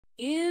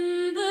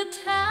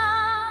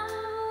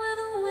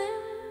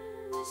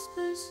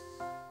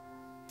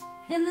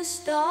and the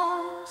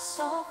stars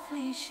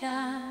softly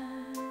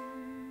shine.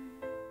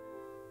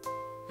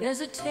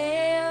 There's a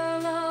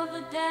tale of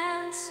a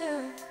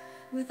dancer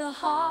with a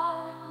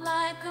heart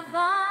like a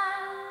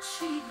vine.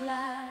 She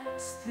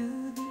glides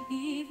through the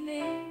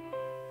evening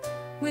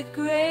with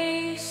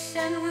grace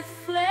and with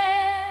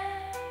flair,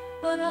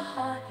 but her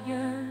heart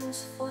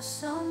yearns for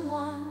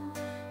someone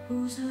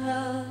whose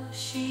love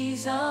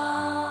she's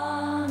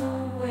unaware.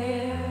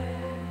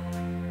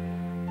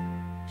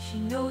 She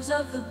knows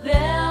of the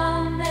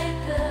bell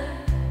maker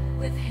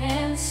with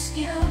hands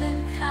skilled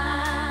and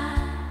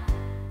kind,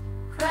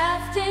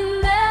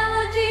 crafting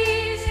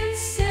melodies in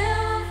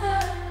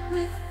silver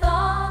with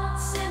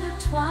thoughts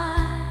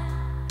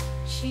intertwined.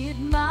 She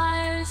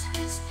admires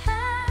his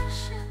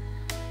passion,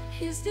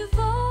 his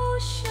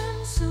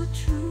devotion so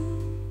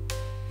true,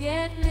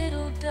 yet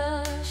little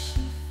does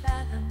she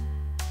fathom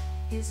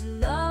his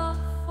love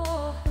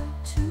for her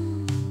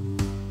too.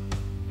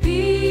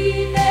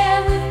 Be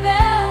there with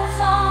bells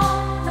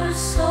on, her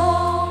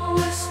soul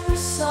whispers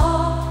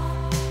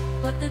soft,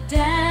 but the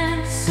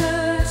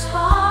dancer's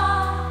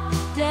heart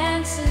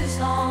dances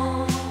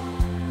on.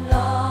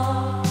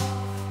 Love,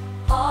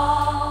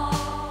 all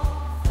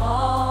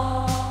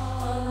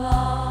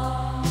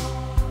along.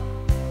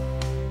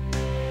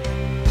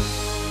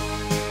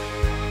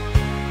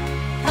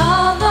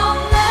 How long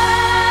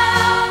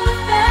now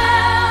with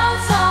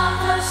bells on,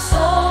 her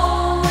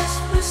soul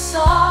whispers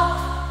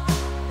soft,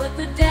 but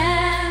the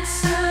dance